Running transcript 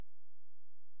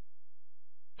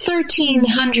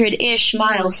1,300-ish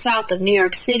miles south of New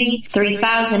York City,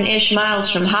 3,000-ish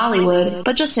miles from Hollywood,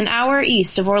 but just an hour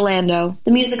east of Orlando.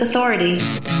 The Music Authority.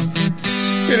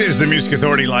 It is the Music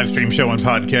Authority live stream show and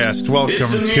podcast. Welcome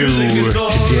to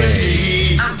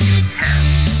today.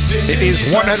 It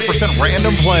is 100%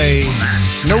 random play.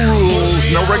 No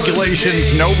rules, no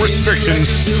regulations, no restrictions.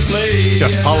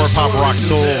 Just power, pop, rock,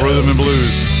 soul, rhythm, and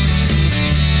blues.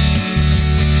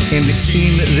 And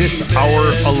in this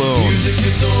hour alone,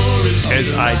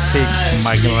 as I take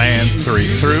my glancery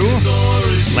through,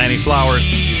 Lanny Flowers,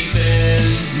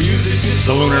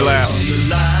 The Lunar Lab,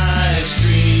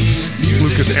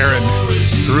 Lucas Aaron,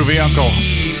 Groovy Uncle,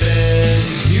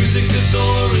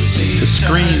 The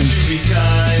Screams,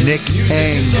 Nick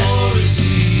Hang.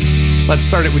 Let's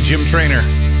start it with Jim Traynor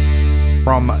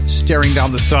from Staring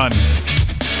Down the Sun.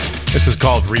 This is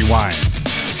called Rewind.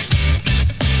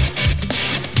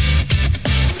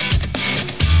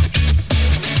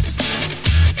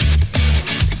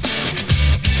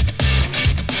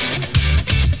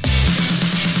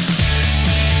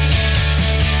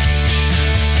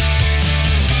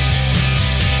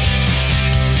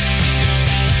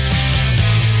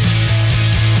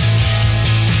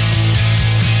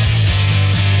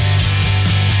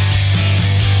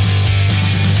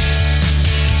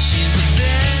 She's the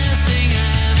best thing I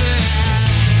ever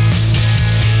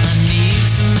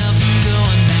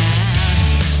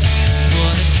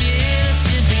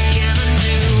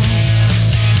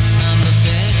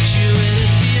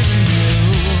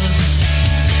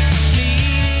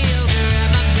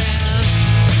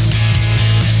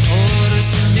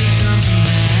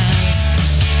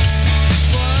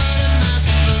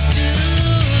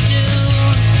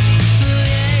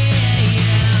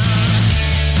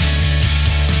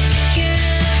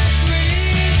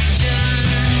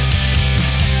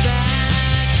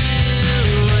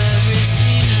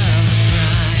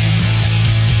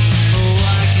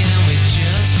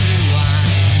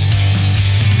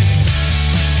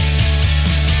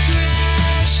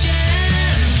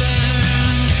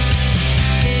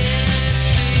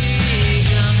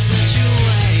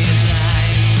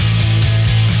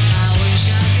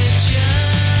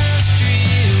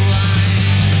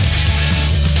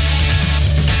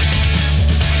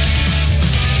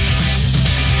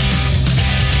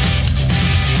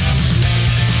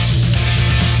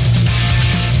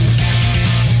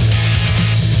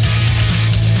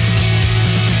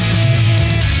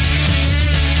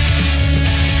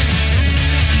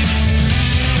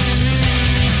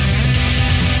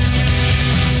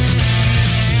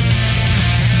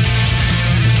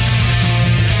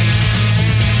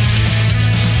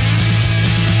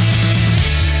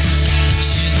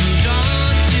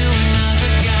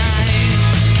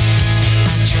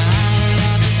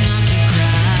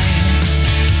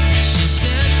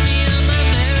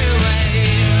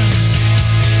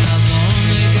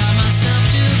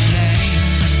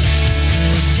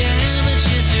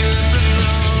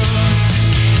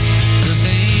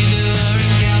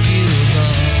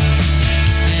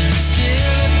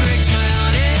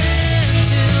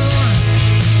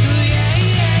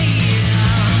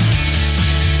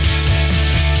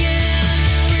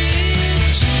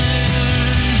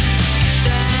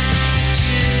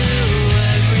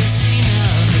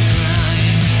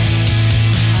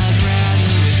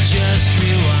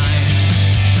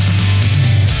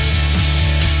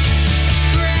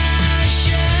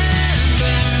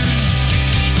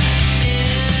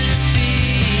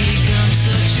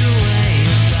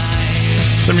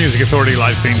The Music Authority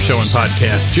live stream show and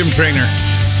podcast. Jim Traynor.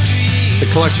 The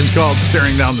collection's called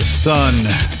Staring Down the Sun.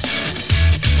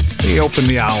 We open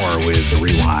the hour with the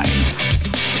Rewind.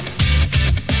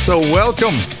 So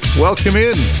welcome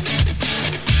in.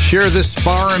 Share this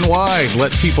far and wide.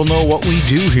 Let people know what we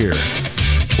do here.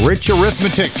 Rich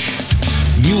Arithmetic.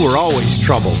 You were always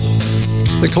troubled.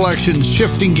 The collection's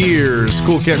Shifting Gears.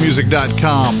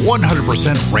 CoolCatMusic.com.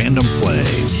 100% random play.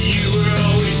 You were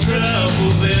always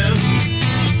troubled then,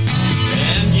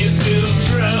 and you're still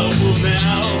troubled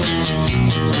now.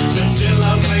 But still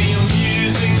I'll play your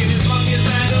music, and as long as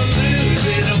I don't lose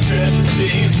it, I'll try to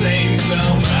stay sane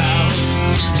somehow.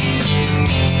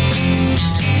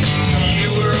 You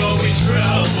were always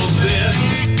troubled then,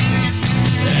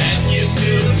 and you're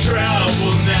still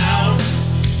troubled now.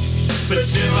 But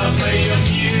still I'll play your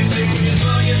music, and as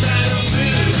long as I don't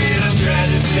lose it, I'll try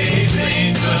to stay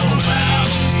sane somehow.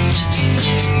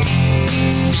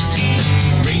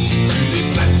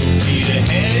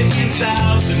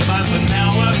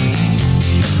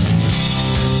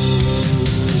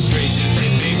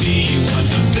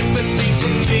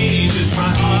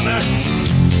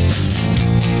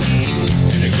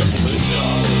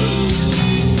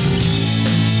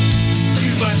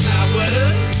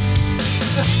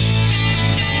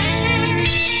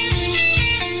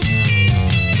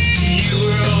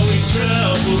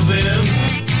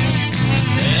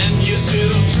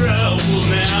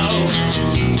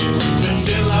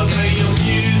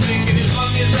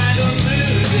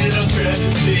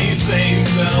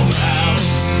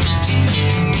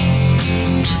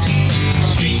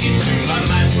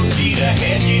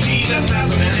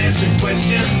 answer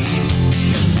questions.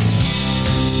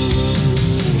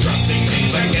 Trusting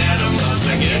things like Adam, but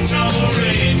I get no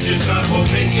ranges of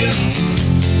pictures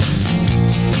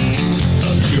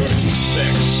of your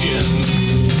inspections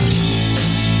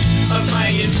of my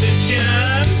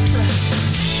intentions.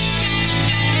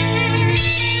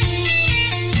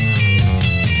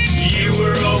 You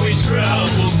were always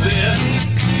troubled then,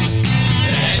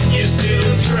 and you're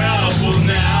still troubled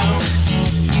now.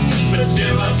 But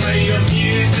still I play your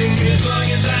music as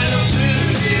long as I don't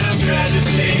lose it. I'm trying to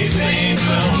stay sane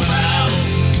somehow.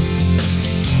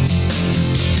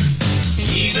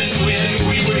 Even when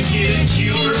we were kids,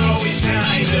 you were always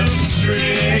kind of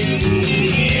strange.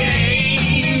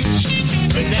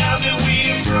 But now that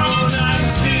we've grown, I'm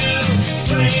still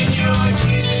playing your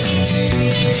game.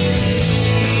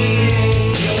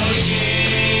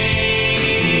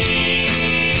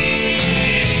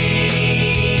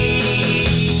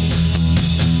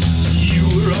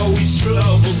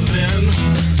 Trouble then,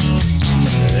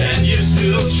 and you're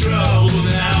still trouble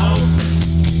now.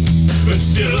 But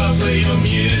still I play your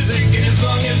music, and as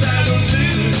long as I don't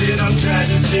lose it, I'll try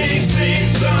to stay sane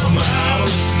somehow.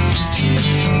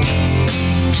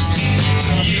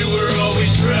 You were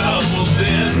always trouble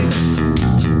then,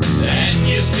 and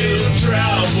you're still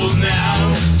trouble now.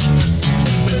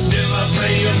 But still I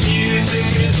play your music,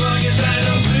 and as long as I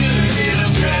don't lose it,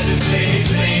 I'll try to stay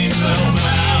sane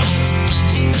somehow.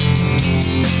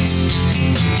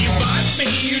 You want me,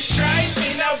 you tried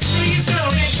me, now please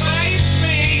don't advise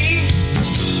me.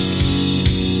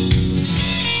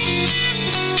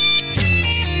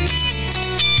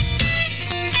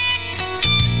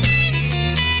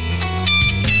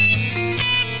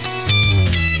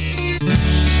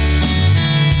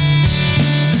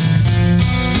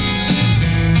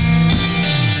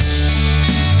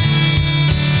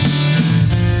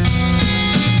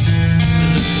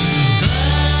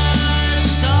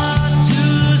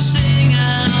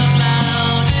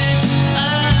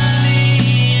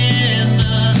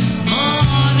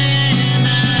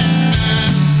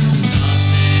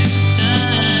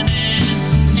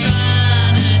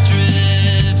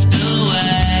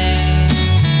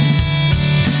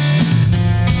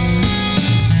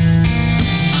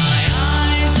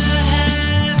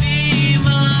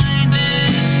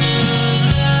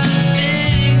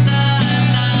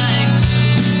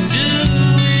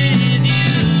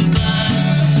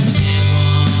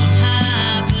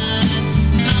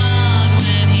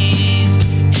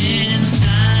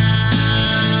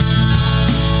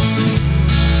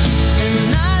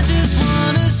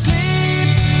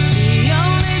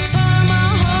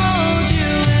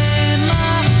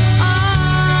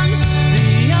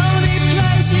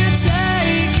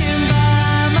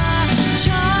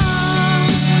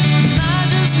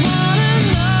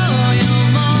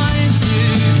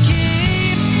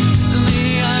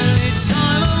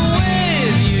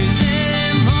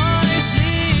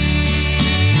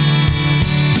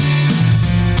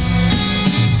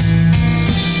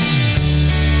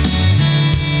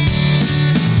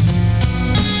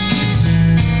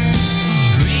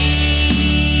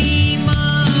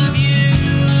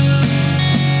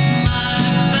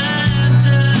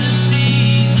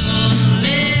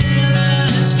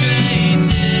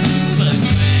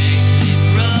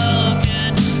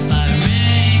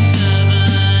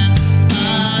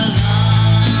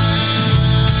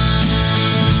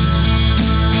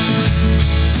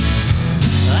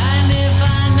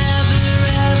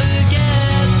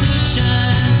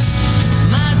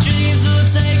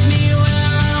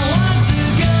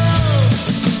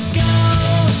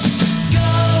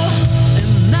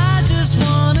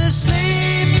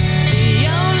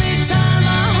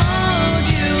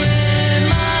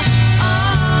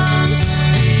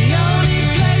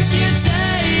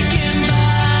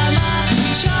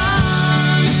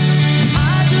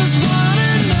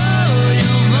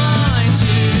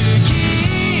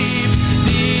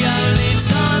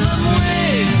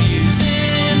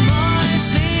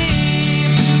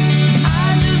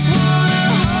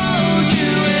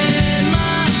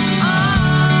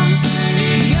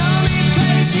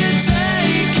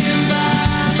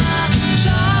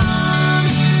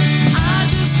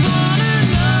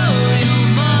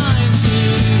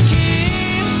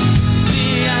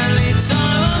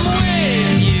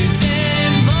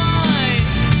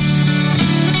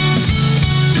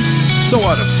 So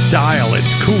out of style,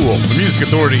 it's cool. The Music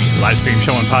Authority live stream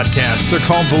show and podcast. They're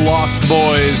called The Lost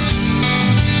Boys.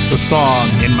 The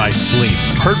song In My Sleep.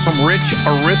 Heard from Rich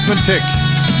Arithmetic.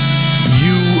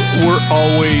 You Were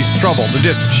Always Trouble. The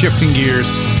disc Shifting Gears.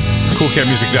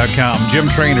 CoolCatMusic.com. Jim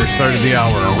Traynor started the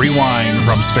hour. A rewind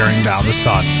from Staring Down the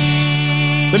Sun.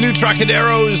 The new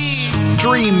Trocaderos.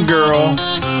 Dream Girl.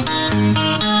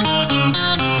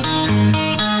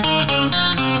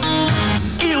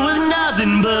 It was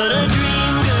nothing but a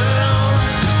dream, girl.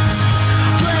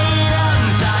 Playing out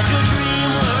inside your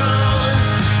dream world.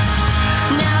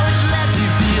 Now it's left you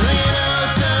feeling oh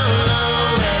so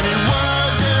low, and it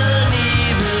wasn't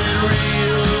even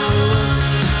real.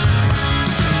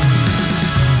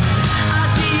 I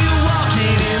see you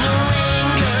walking in the rain,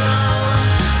 girl.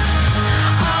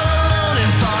 All alone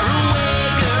and far away,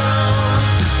 girl.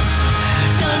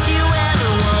 Don't you ever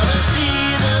wanna see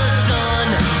the sun?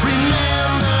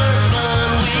 Remember fun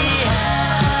we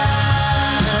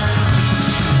had.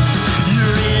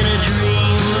 You're in a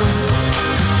dream,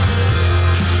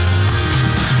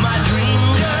 my dream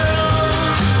girl.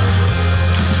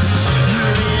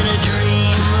 You're in a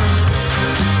dream,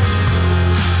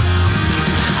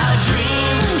 a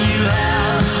dream you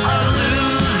have of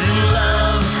losing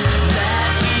love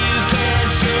that you can't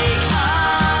shake off.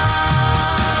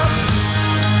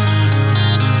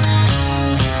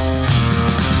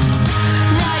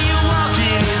 Now you're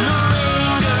walking in the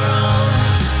rain, girl.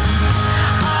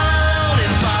 All alone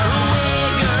and far away,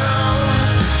 girl.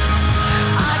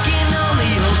 I can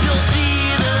only hope you'll see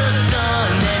the sun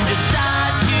and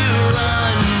decide to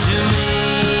run to me.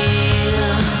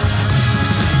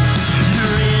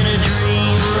 You're in a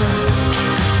dream,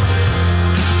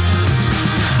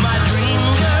 my dream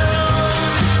girl.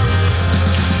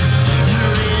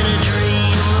 You're in a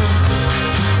dream,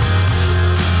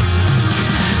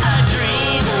 a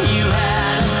dream you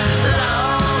had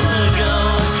long ago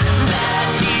that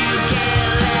you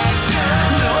can't let go.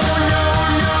 No, no,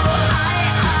 no,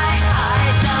 I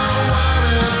don't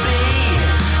wanna be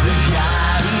the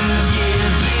guy who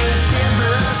gives you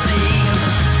sympathy.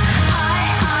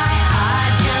 I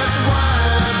just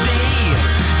wanna be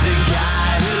the guy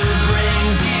who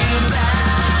brings you back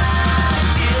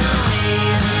to me.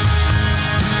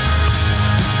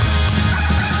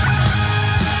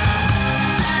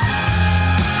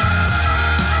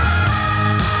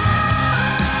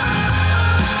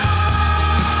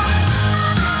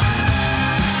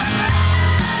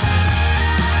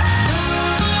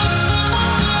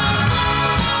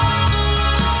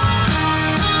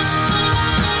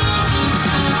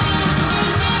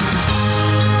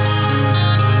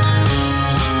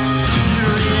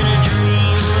 You're in a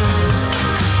dream,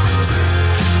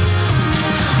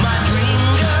 my dream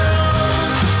girl.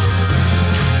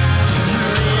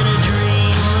 You're in a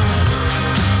dream,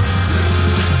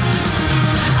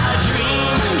 a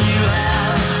dream you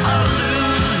have of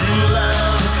losing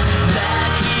love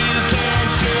that you can't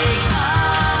shake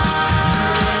off.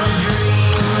 You're in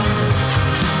a dream,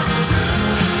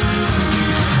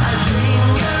 a dream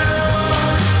girl.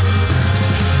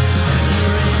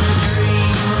 You're in a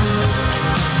dream,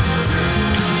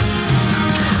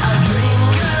 a dream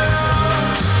girl.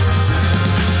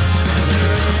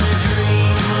 You're in a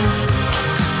dream,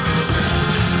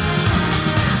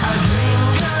 a dream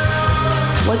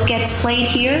girl. What gets played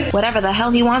here? Whatever the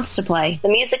hell he wants to play. The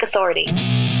Music Authority.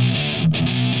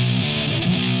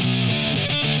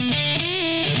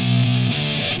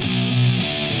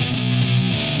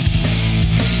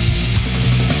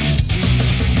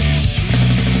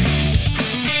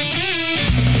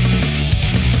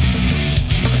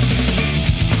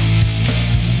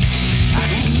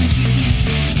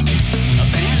 A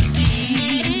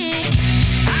fantasy,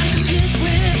 I'm content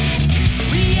with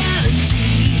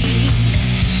reality.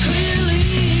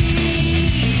 Clearly,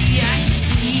 I can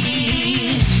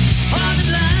see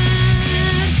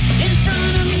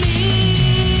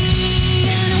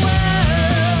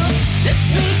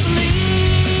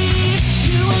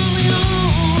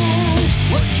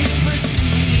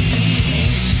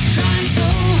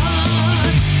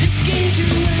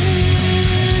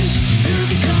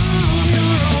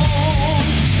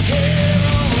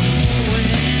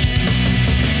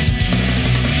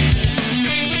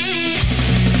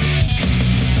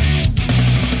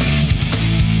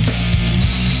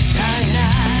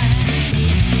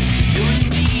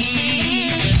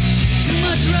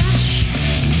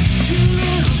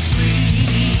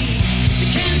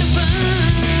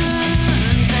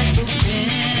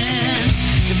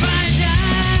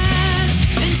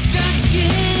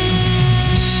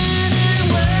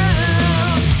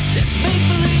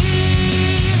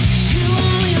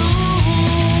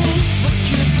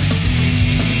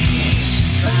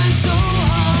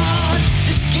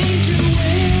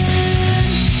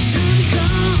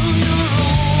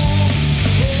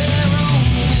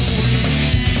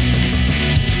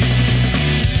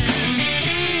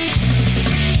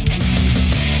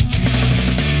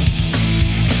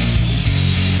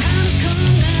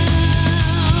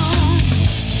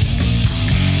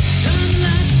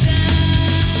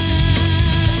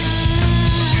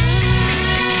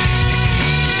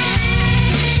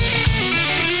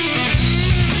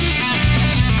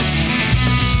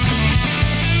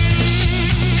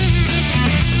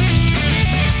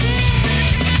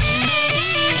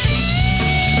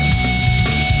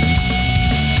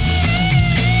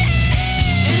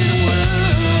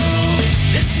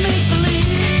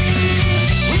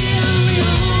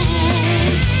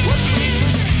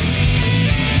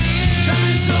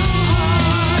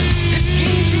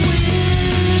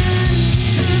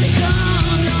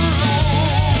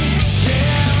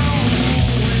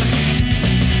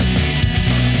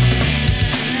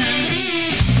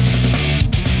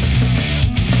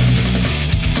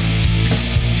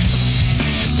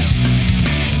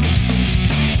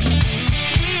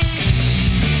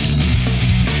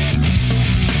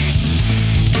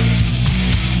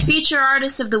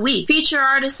of the week. Feature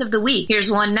artist of the week.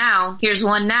 Here's one now. Here's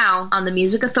one now on the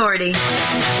Music Authority.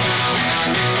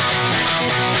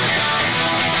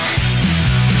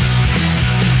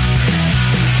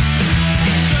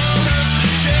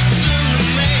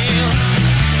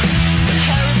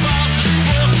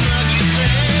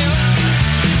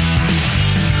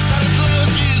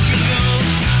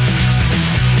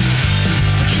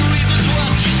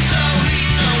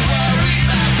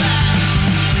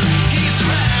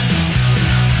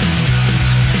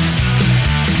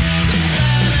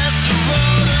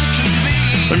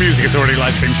 The Music Authority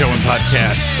live stream show and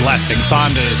podcast. Blasting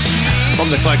Fondas from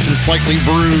the collection Slightly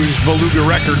Bruised, Beluga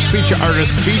Records, feature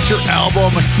artist, feature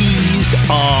album, He's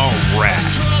a Rat.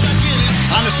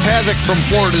 Honest Havoc from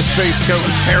Florida's Space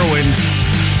Coast, Heroin.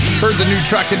 Heard the new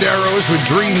Trocaderos with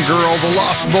Dream Girl, The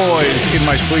Lost Boys, In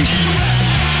My Sleep.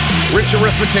 Rich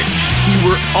Arithmetic, You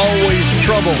Were Always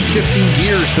Trouble. Shifting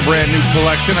gears to brand new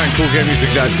collection on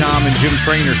CoolCatMusic.com, and Jim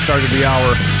Traynor started the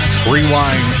hour.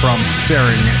 Rewind from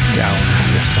Staring Down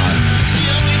the Sun.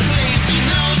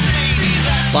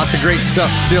 Lots of great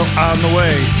stuff still on the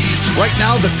way. Right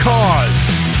now, The Cause.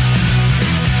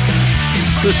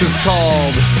 This is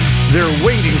called They're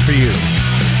Waiting for You.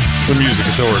 The Music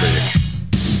Authority.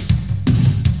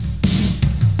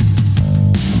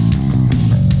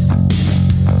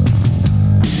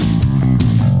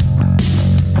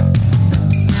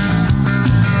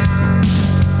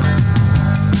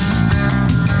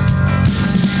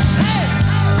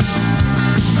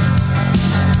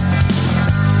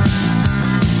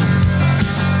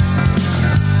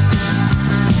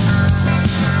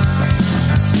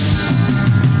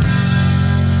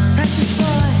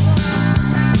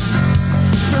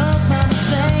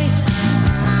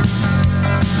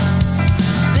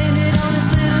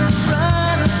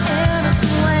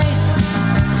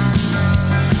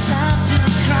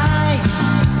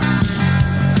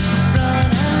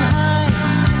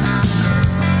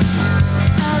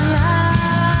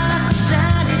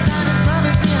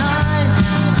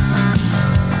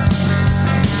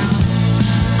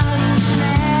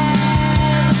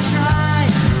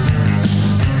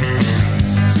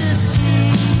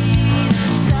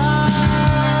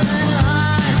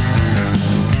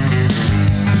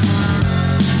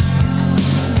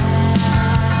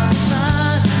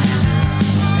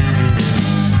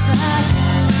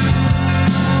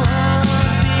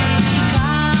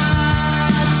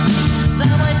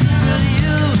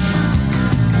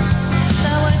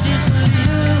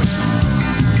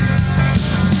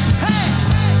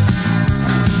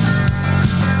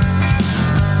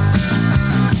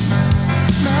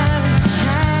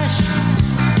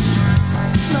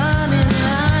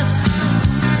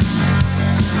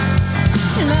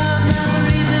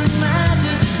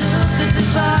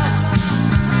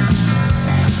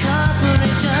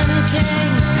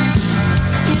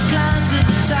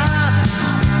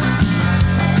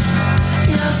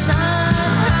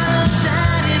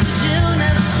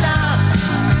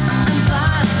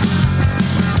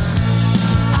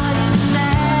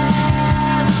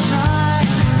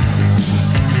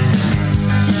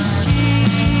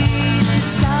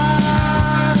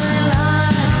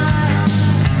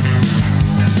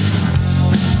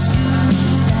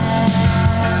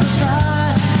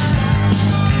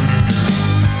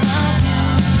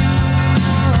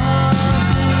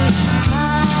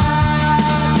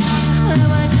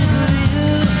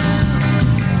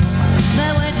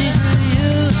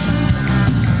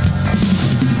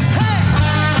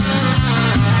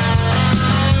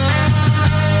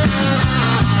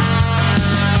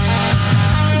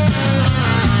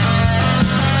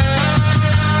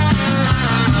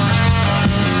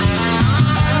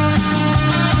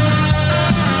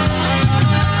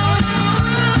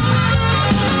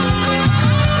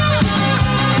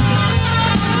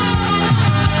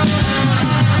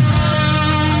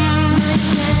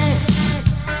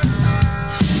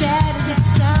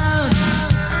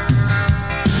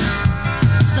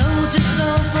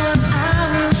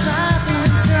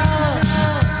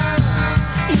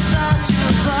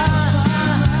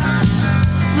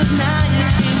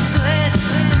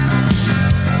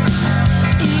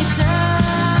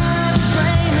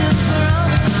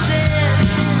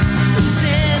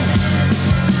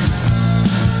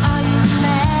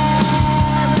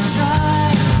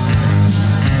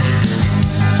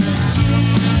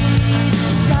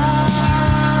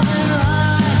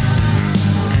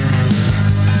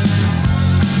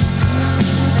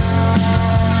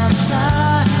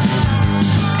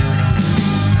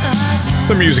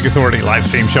 The Music Authority live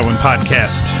stream show and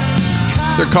podcast.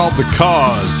 They're called The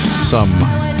Cause. Some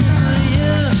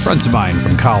friends of mine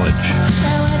from college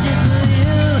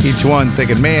Each one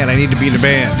thinking, man, I need to be in a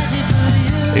band.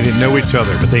 They didn't know each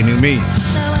other, but they knew me.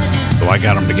 So I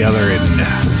got them together and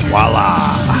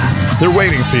voila. They're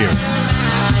waiting for you.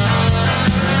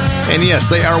 And yes,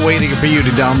 they are waiting for you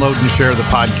to download and share the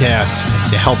podcast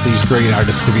to help these great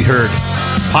artists to be heard.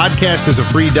 Podcast is a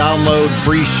free download,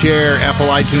 free share, Apple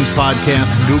iTunes Podcast,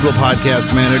 Google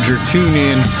Podcast Manager,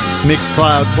 TuneIn,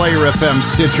 Mixcloud, Player FM,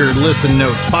 Stitcher, Listen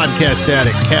Notes, Podcast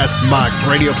Addict, CastBox,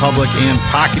 Radio Public, and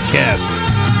Pocket Cast.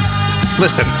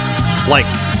 Listen, like,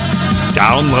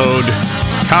 download,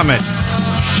 comment,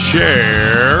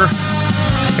 share,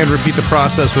 and repeat the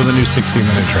process with a new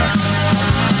 60-minute track.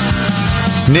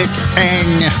 Nick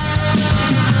Ang,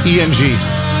 E-N-G,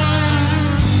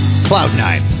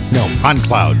 Cloud9. No, on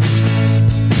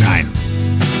Cloud9.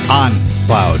 On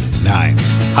Cloud9.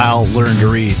 I'll learn to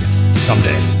read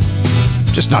someday.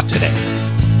 Just not today.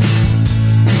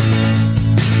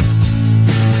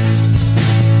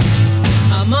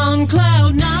 I'm on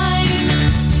Cloud9,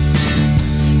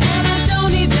 and I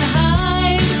don't need to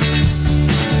hide.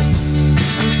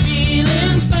 I'm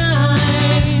feeling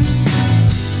fine,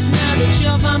 now that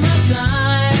you're by my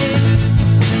side.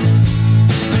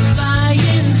 I'm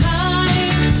flying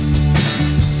high,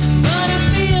 but I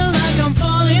feel like I'm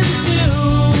falling too.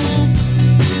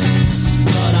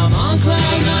 But I'm on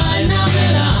Cloud9 now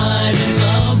that I'm in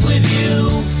love with you.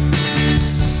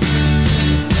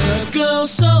 You're a girl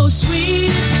so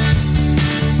sweet,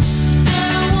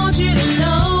 and I want you to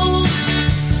know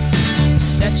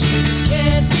that you just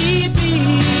can't be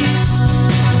beat,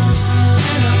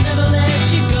 and I'll never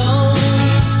let you go.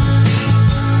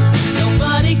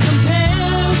 Nobody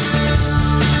compares,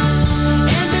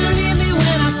 and believe me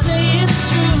when I say it's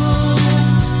true.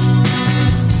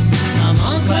 I'm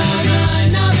on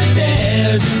Cloud9 now that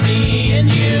there's me and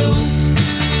you.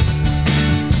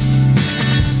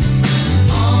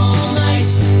 All night,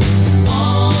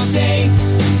 all day,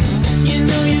 you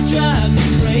know you drive me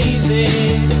crazy.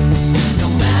 No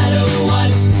matter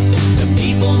what the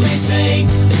people may say,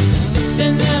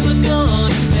 they're never gonna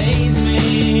faze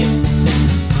me.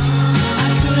 I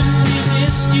couldn't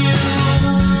resist you,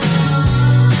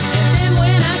 and then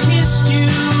when I kissed you,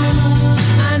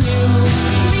 I knew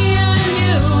me and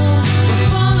you were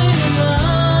falling in love.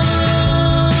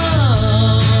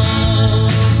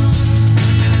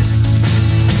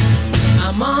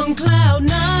 I'm on Cloud9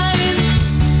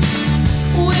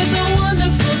 with a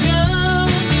wonderful girl.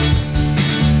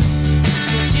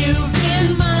 Since you've been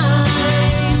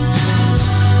mine,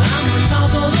 I'm on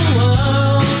top of the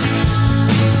world.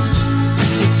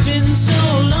 It's been so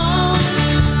long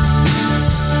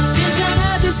since I've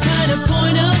had this kind of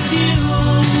point of view.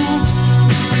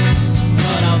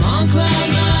 But I'm on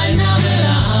Cloud9 now that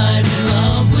I'm in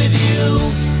love with you.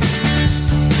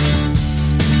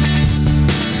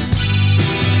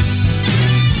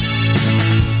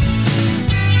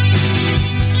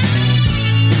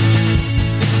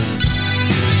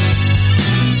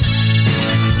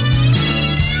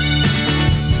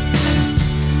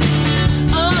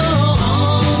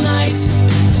 All night,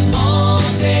 all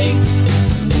day,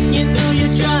 you know you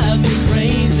drive me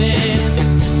crazy.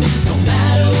 No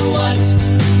matter what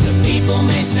the people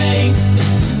may say,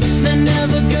 they're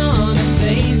never gonna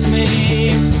faze me.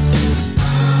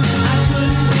 I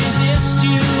couldn't resist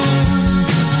you,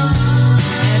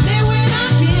 and then when I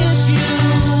kissed you,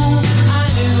 I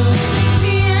knew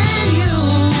me and you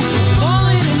were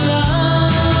falling in love.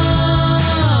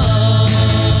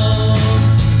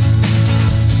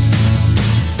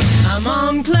 I'm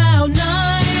on Cloud9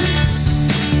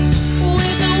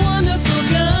 with a wonderful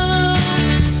girl.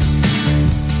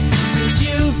 Since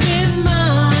you've been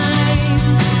mine,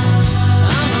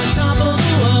 I'm on top of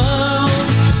the world.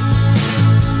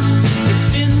 It's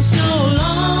been so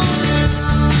long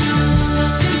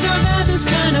since I've had this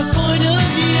kind of point of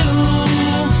view.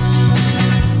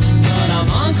 But I'm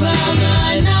on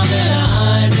Cloud9 now that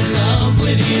I'm in love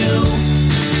with you.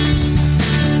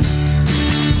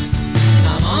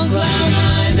 I'm on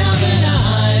Cloud9 now that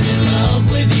I'm in love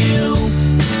with you.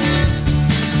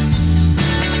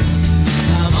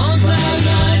 I'm on Cloud9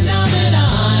 now that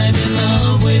I'm in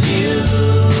love with you.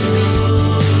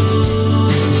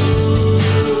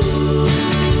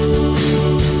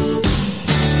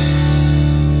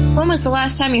 When was the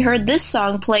last time you heard this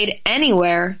song played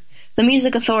anywhere? The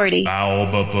Music Authority. Bow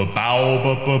ba ba bow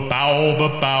ba ba bow ba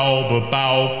bow ba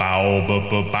bow bow ba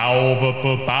ba bow ba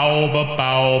ba bow ba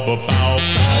bow ba bow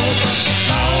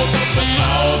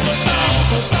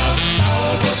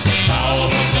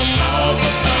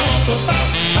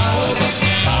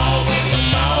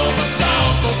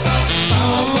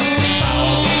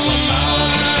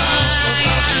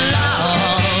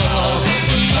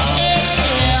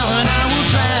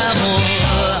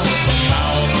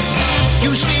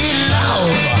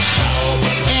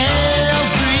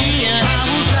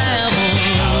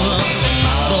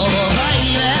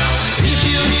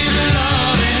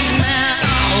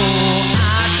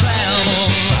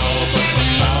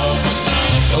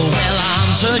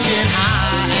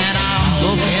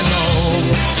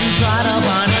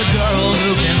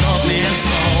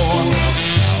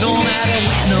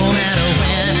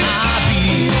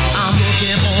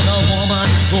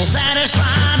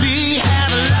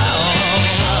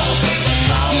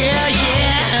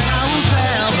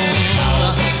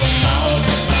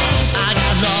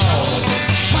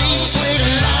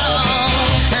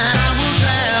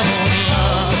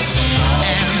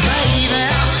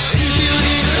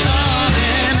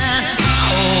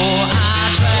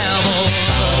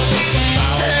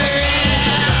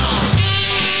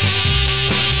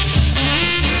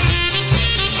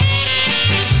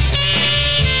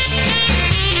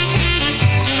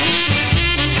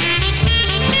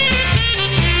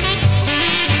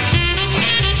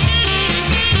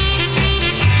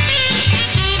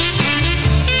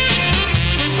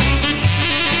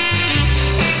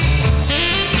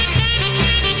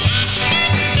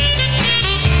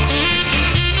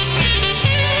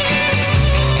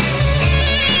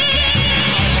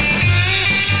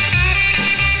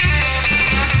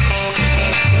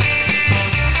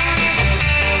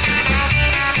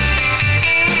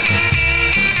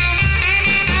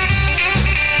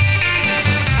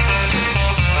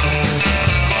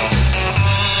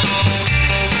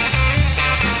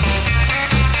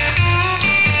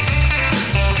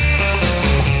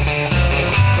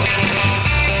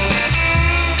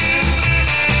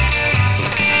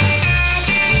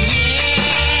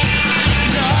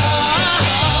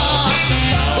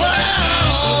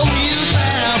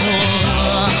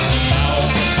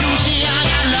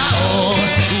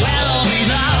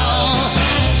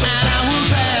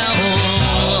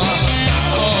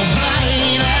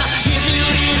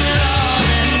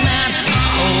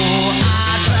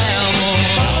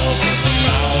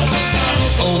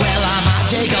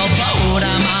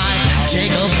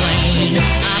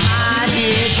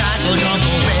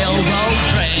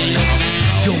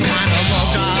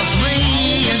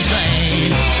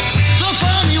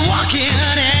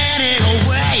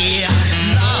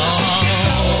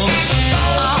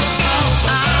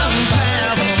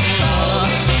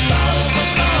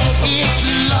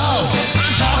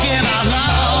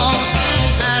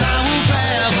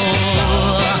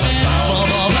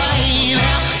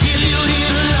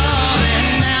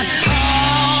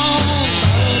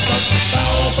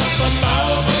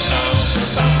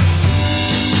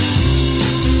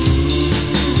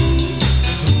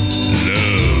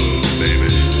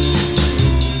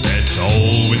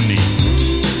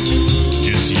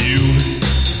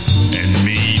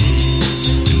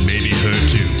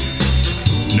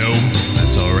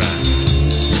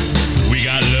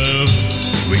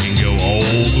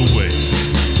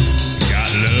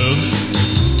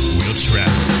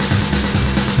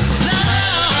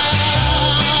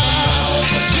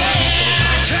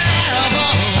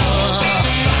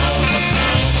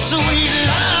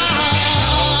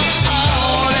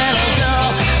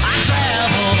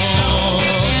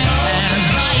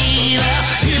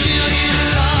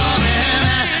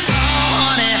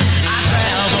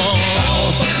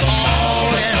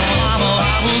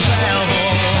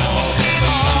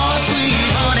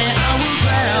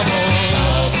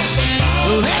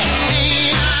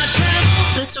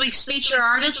week's feature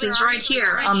artist is right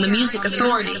here on the Music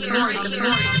Authority.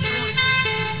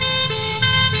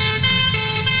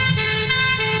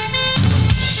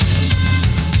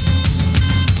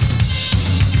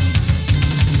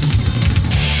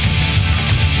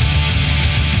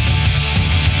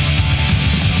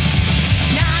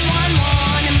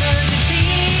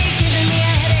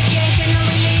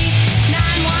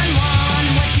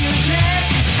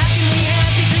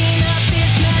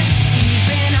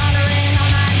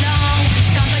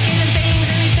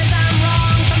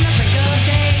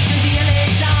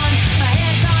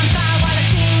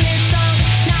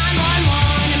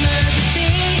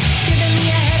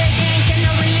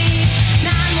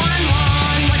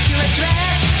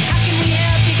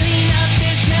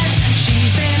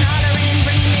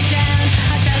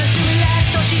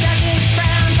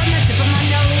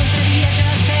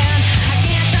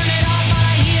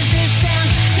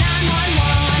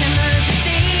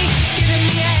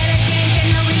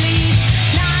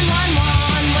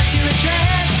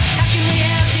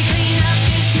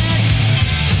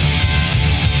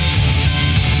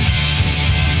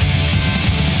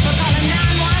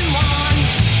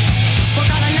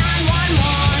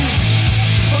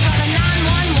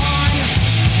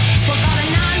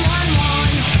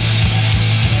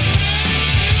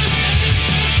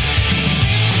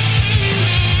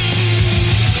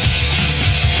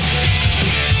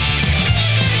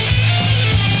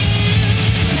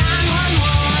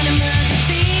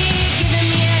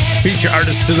 Feature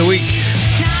Artist of the Week,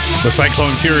 the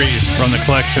Cyclone Furies from the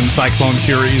collection Cyclone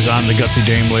Furies on the Gutsy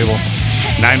Dame label.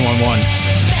 911.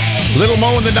 Little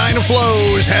Mo and the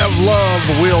Dynaflows, Have Love,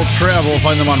 Will Travel.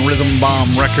 Find them on Rhythm Bomb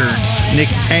Records.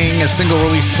 Nick Hang, a single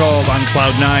release called On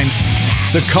Cloud 9.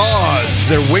 The Cause,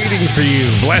 They're Waiting for You.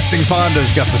 Blasting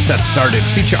Fonda's got the set started.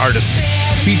 Feature Artist.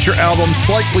 Feature album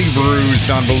Slightly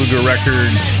Bruised on Beluga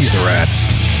Records. He's a rat.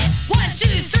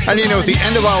 And you know, at the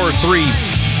end of hour 3,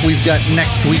 we've got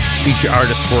next week's feature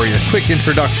artist for you. Quick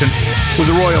introduction with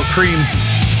the Royal Cream,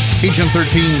 Agent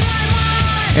 13,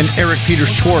 and Eric Peter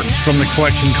Schwartz from the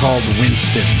collection called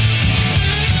Winston.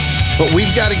 But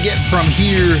we've got to get from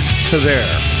here to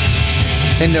there.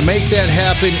 And to make that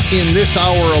happen in this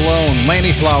hour alone,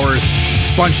 Lanny Flowers,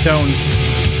 Sponge Tones,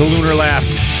 The Lunar Laugh,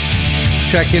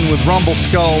 check in with Rumble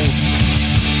Skulls,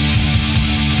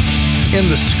 and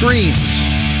the screams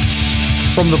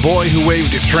from the boy who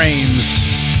waved at trains.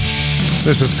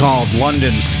 This is called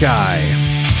London Sky,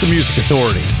 the Music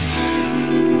Authority.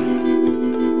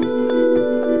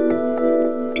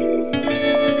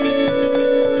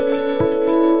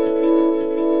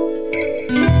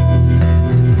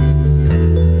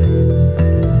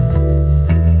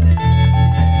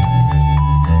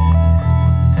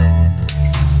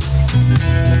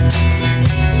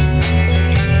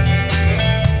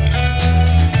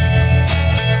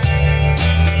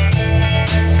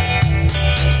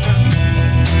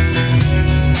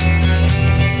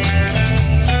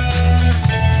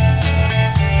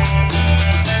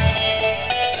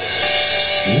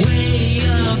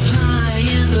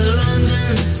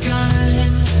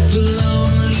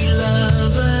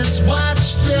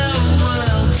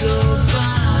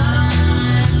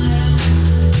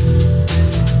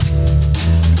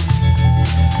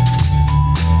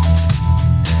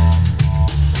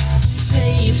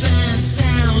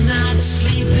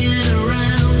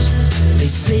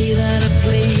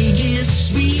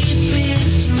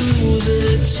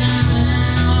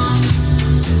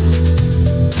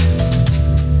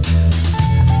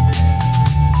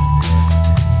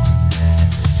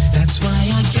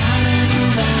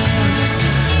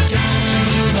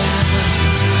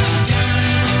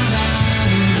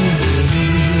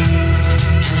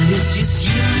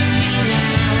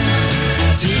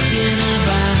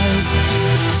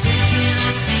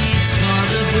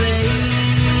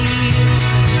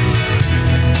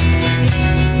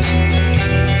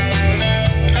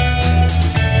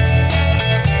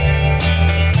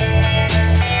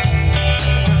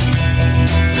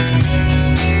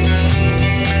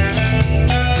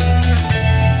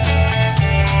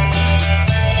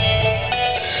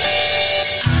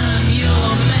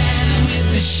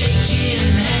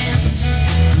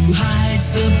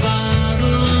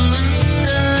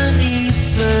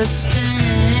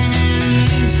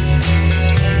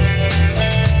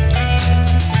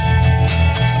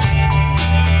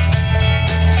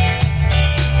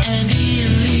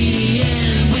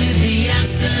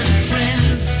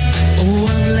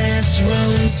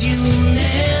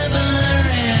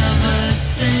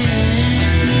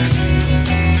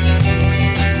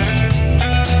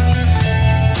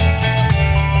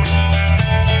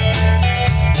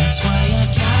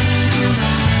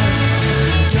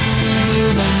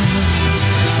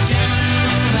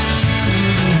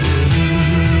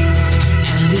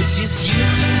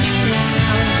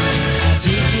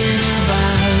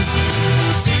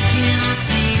 taking our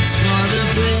seats for the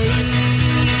break.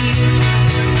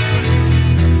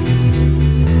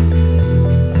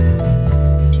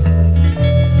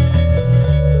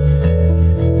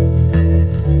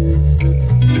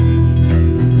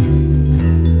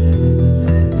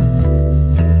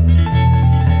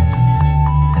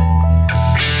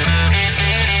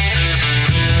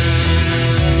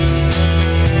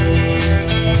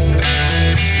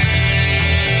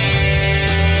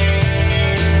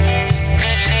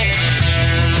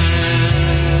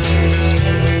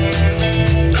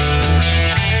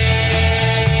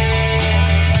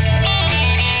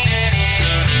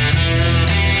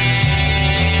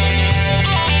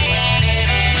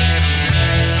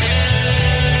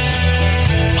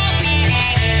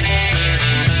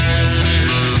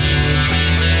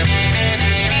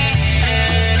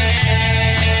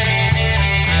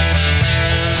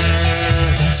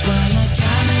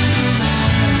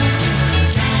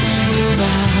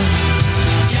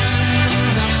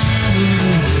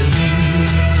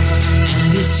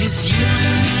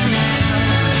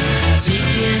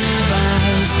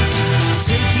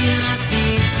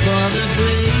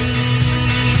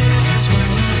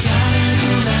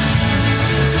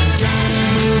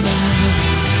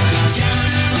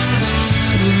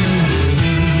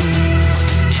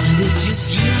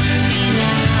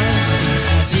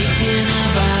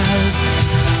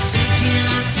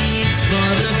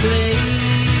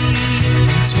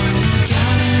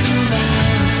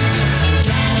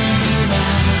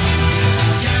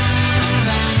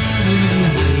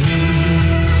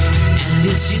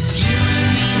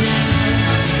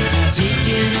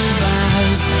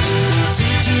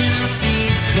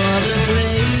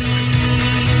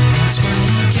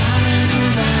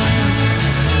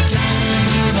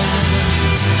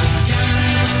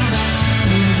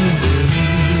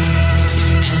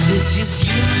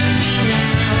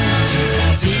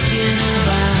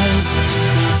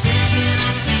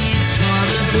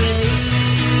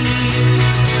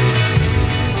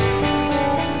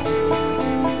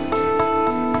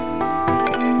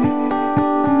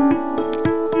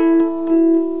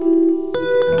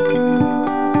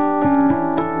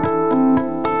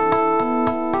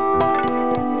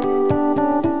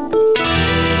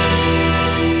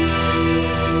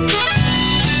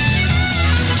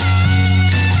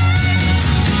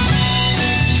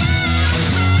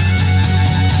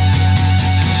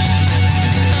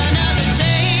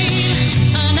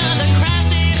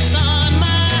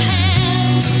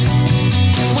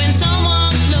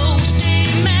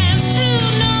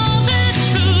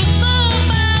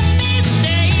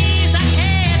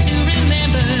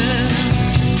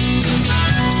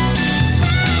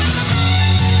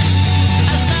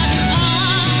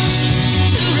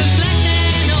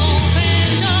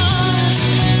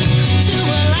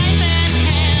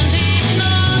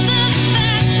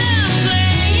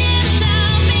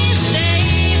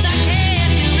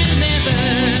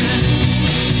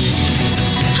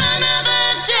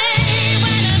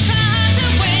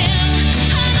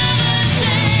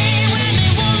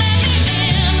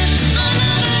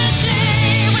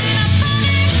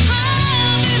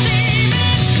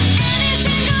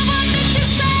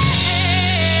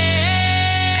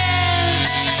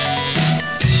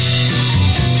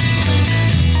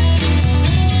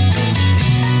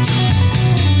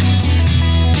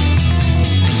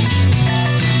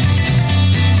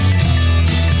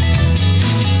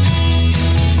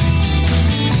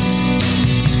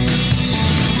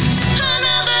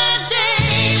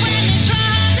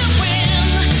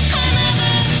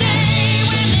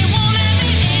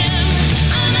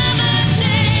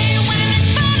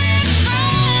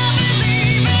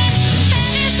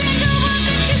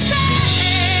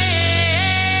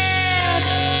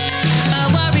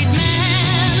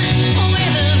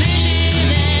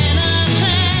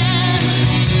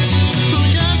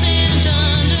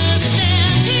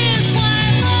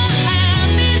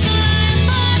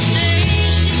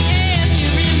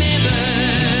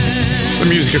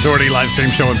 Music Authority live stream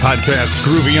show and podcast.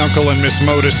 Groovy Uncle and Miss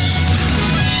Modus.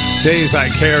 Days I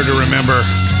Care to Remember.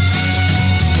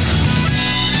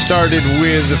 Started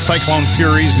with the Cyclone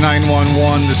Furies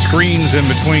 911, The Screens in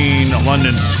Between,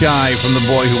 London Sky from The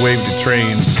Boy Who Waved at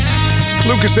Trains.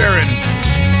 Lucas Aaron,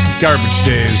 Garbage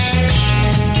Days.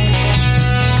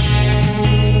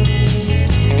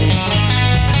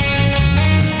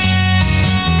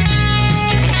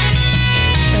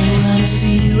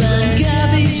 See you on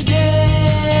garbage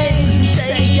days and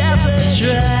take out the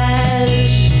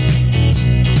trash.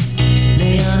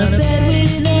 Lay on a bed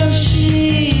with no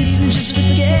sheets and just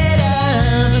forget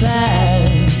our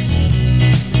past.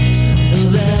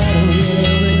 That'll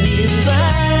really be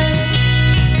fine.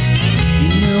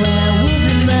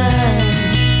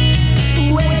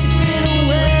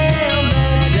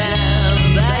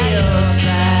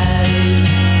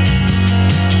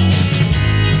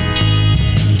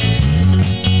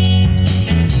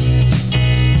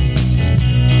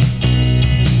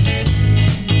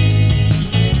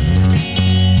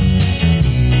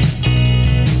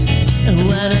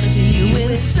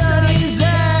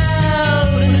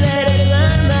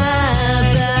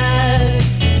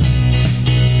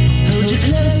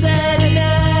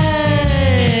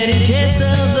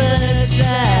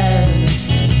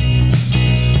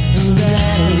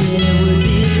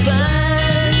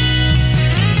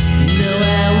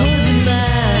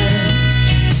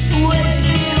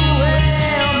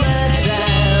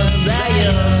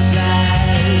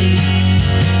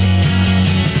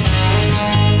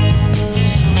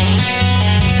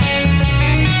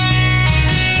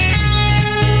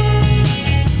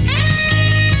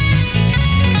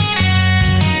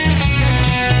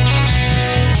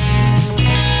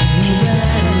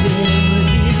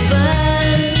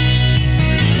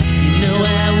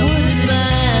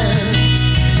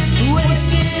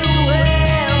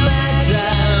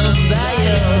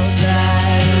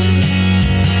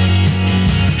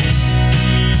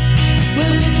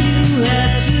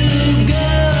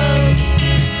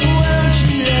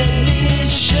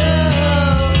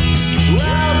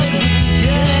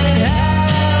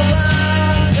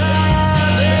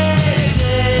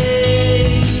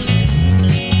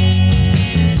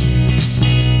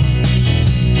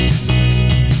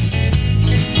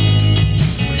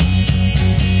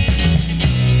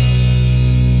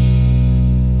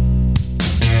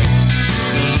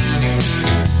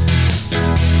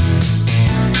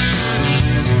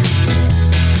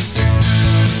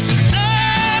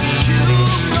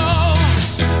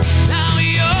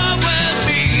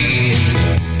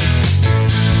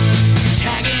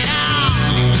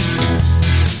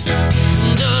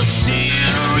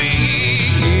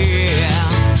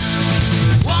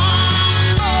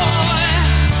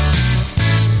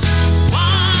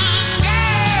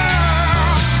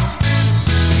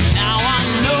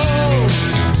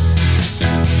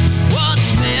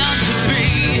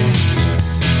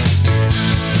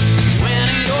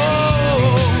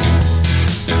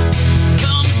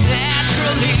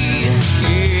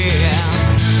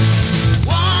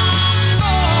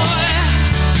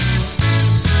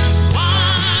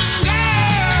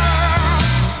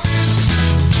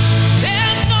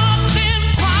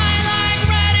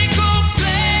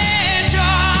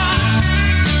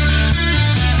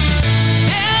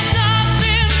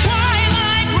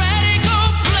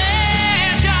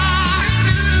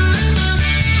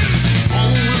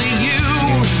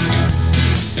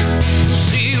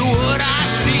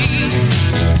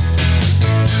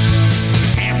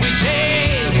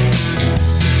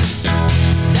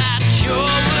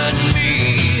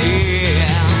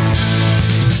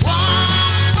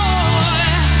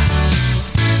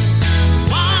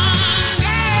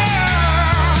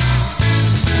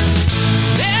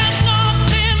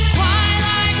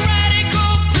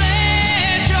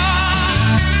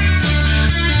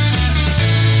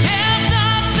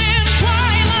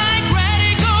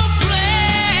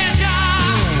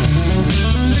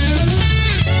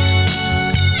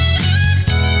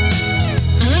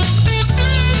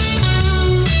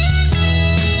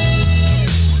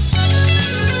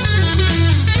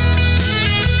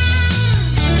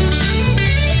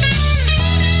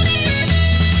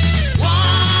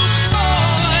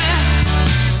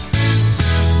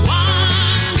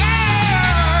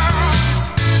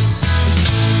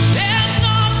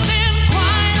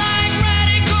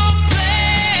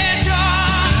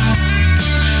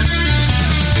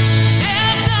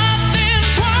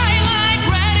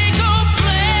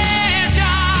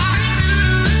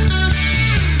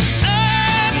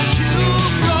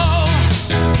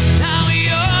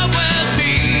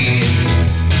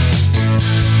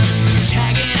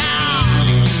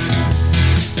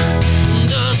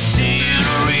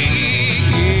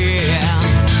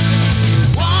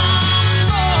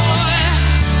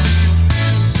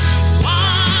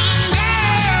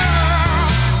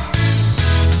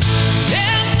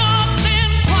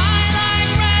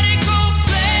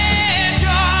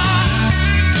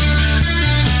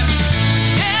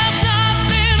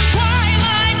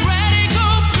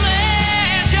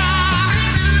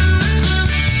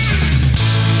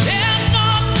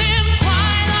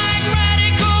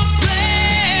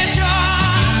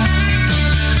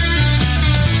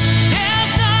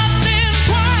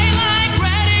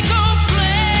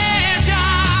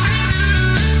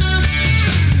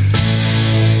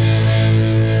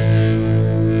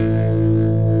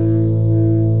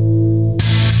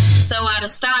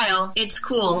 It's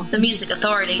cool. The Music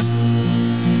Authority.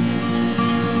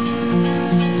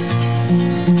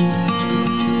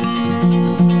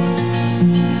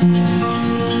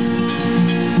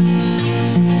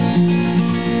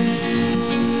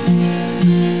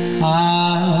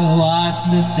 I watched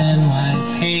the thin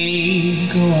white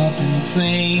page go up in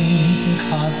flames and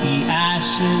caught the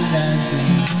ashes as they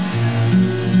fell.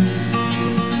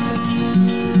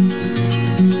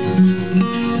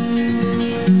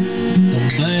 The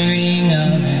burning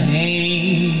of an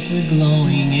age, a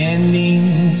glowing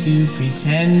ending to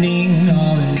pretending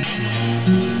all is well.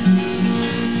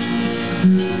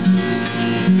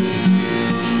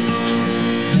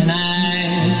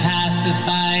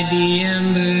 Pacified the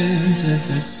embers with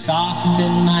the soft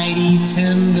and mighty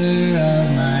timber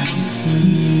of my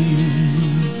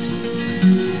tears.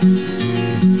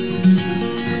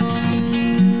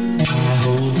 I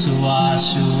hope to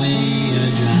wash away or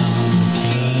drown the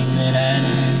pain that had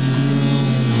been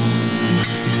growing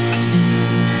all these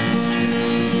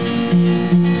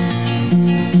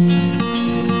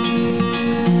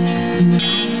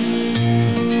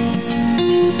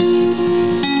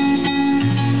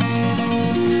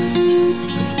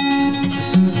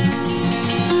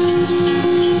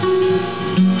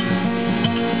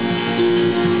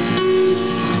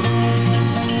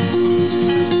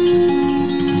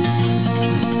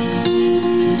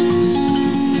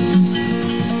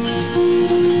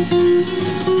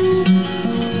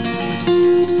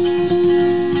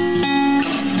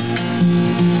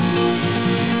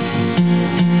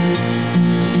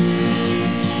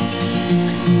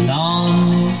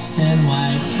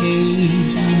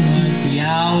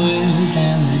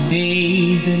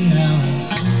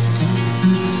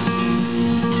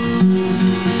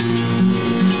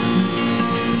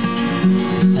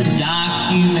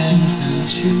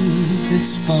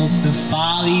spoke the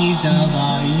follies of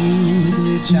our youth,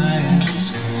 which I have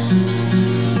scorned.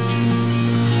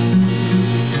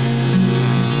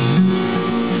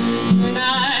 When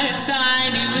I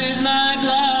signed it with my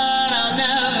blood, I'll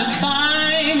never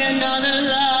find another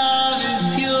love as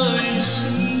pure as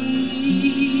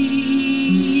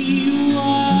she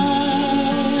was.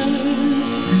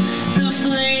 The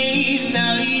flames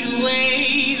now eat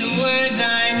away the words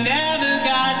I never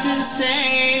got to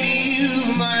say to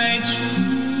you, my true.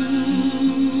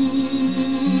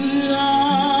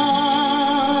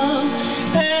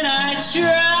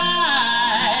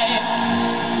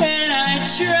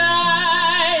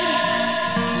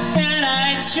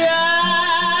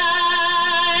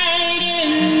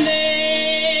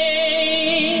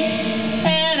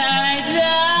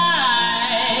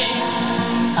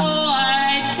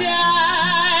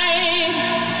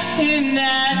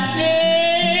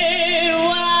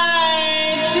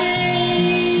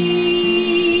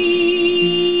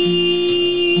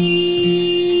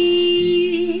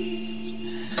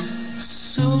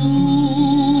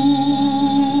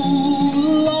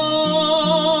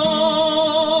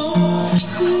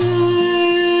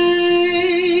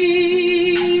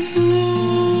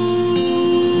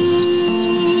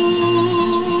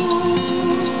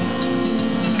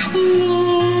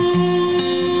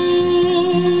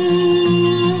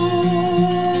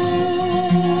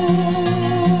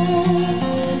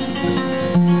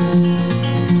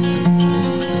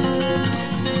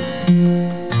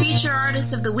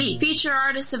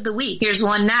 Of the week. Here's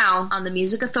one now on the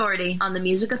Music Authority, on the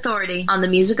Music Authority, on the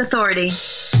Music Authority.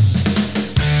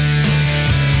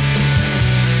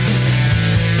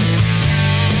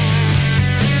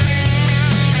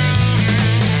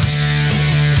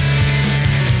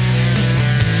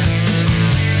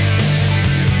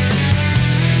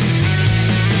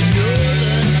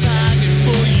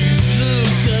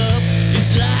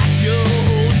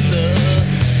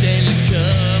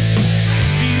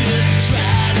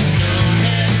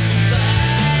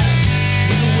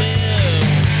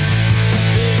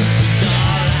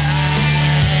 Darling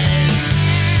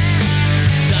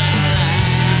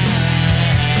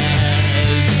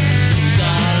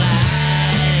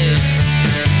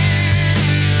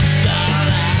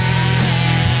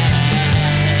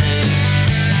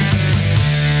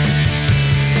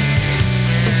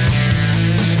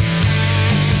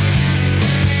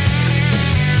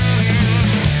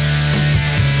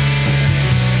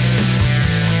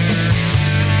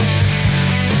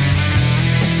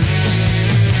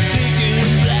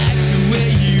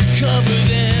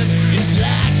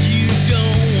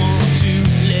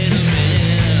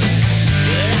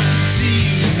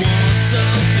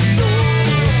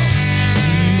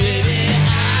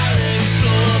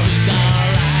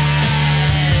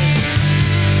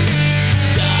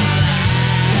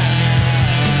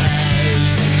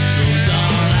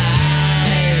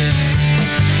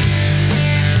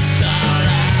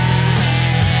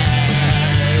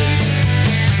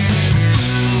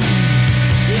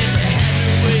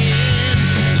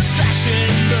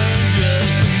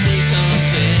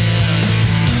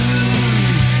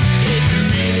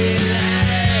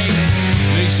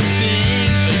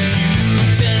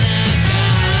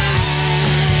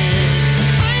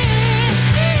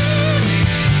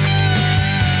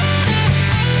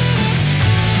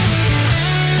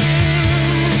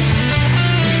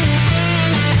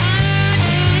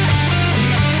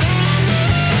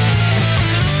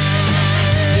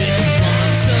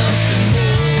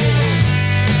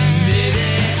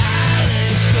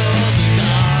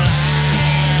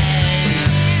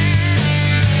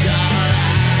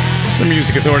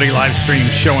Music Authority live stream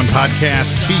show and podcast.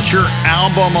 Feature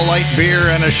album, A Light Beer,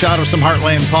 and a shot of some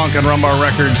Heartland Punk on Rumbar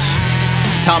Records.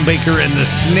 Tom Baker and the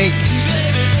Snakes.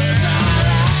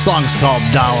 Song's called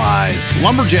Doll Eyes.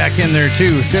 Lumberjack in there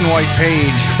too. Thin White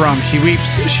Page from She Weeps,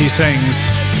 She Sings.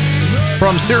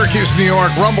 From Syracuse, New York,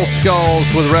 Rumble Skulls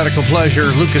with Radical Pleasure.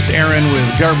 Lucas Aaron with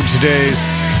Garbage Days.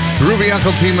 Groovy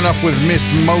Uncle teaming up with Miss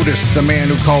Modus, the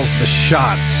man who calls the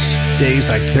shots. Days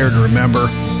I Care to Remember.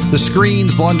 The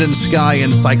Screens, London Sky,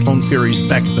 and Cyclone Furies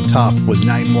back at the top with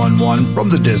 911 from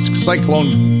the disc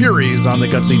Cyclone Furies on the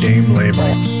Gutsy Dame label.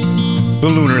 The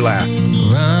Lunar Laugh.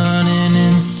 Running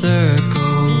in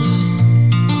circles,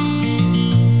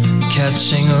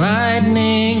 catching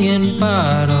lightning in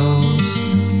bottles,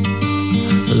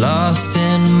 lost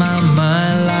in my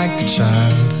mind like a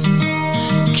child.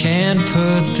 Can't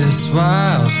put this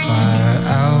wildfire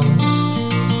out.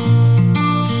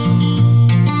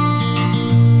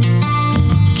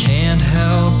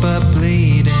 Help but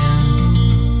bleeding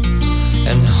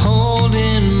and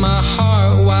holding my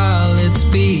heart while it's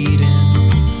beating.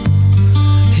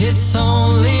 It's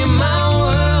only my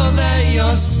world that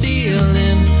you're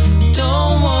stealing.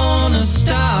 Don't wanna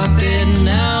stop it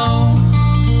now.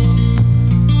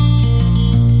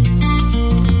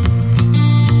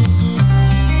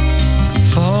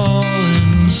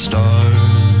 Falling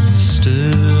stars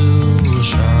still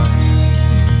shine.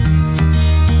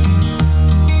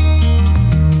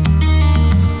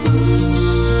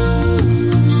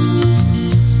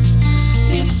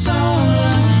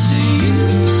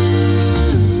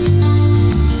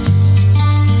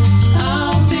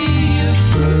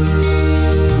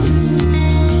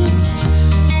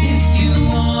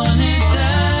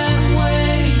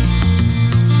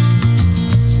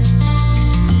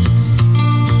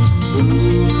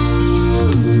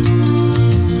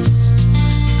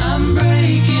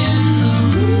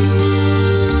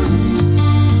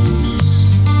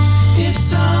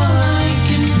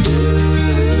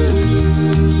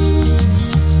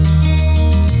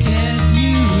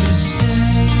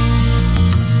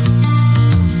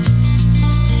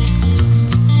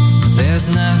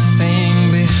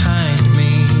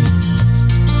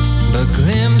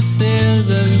 Glimpses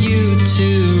of you to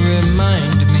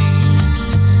remind me.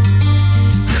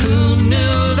 Who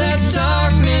knew that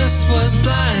darkness was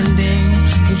blinding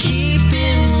and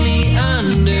keeping me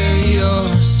under your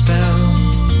spell?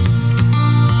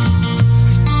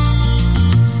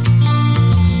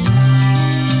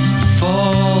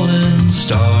 Fallen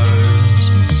stars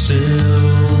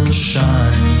still shine.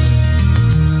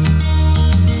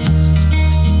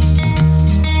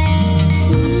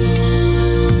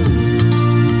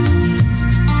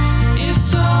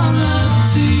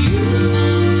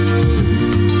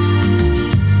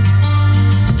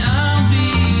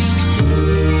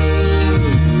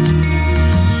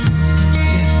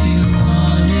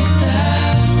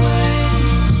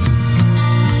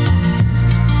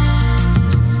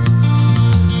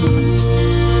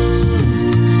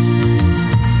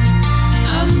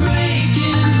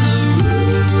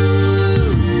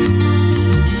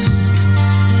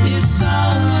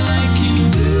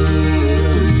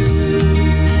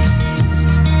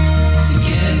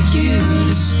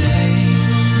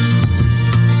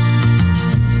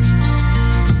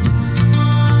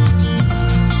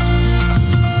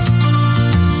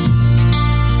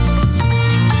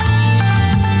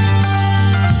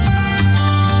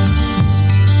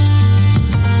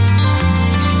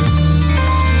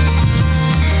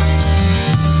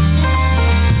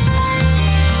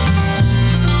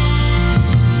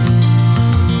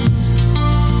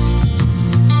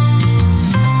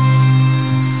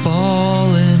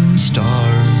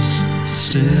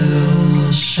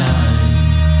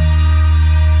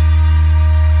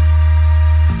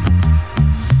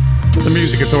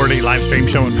 Authority live stream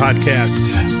show and podcast.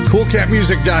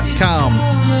 CoolCatMusic.com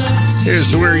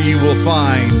is where you will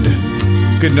find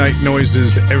goodnight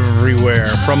noises everywhere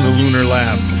from the Lunar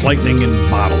Laugh, lightning in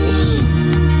bottles.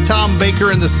 Tom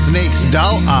Baker and the Snakes,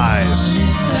 Doll Eyes,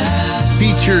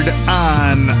 featured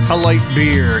on A Light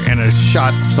Beer and a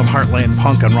shot of some Heartland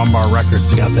Punk on Rumbar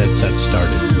Records. Got that set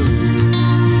started.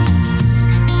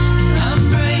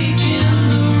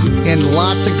 And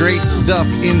lots of great stuff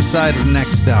inside of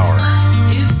next hour.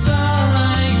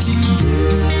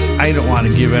 I don't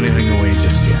want to give anything away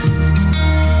just yet.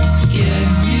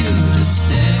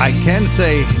 I can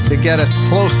say, to get us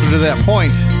closer to that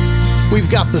point, we've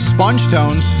got the Sponge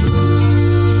Tones.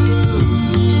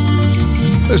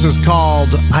 This is called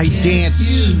I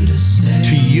Dance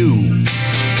to You.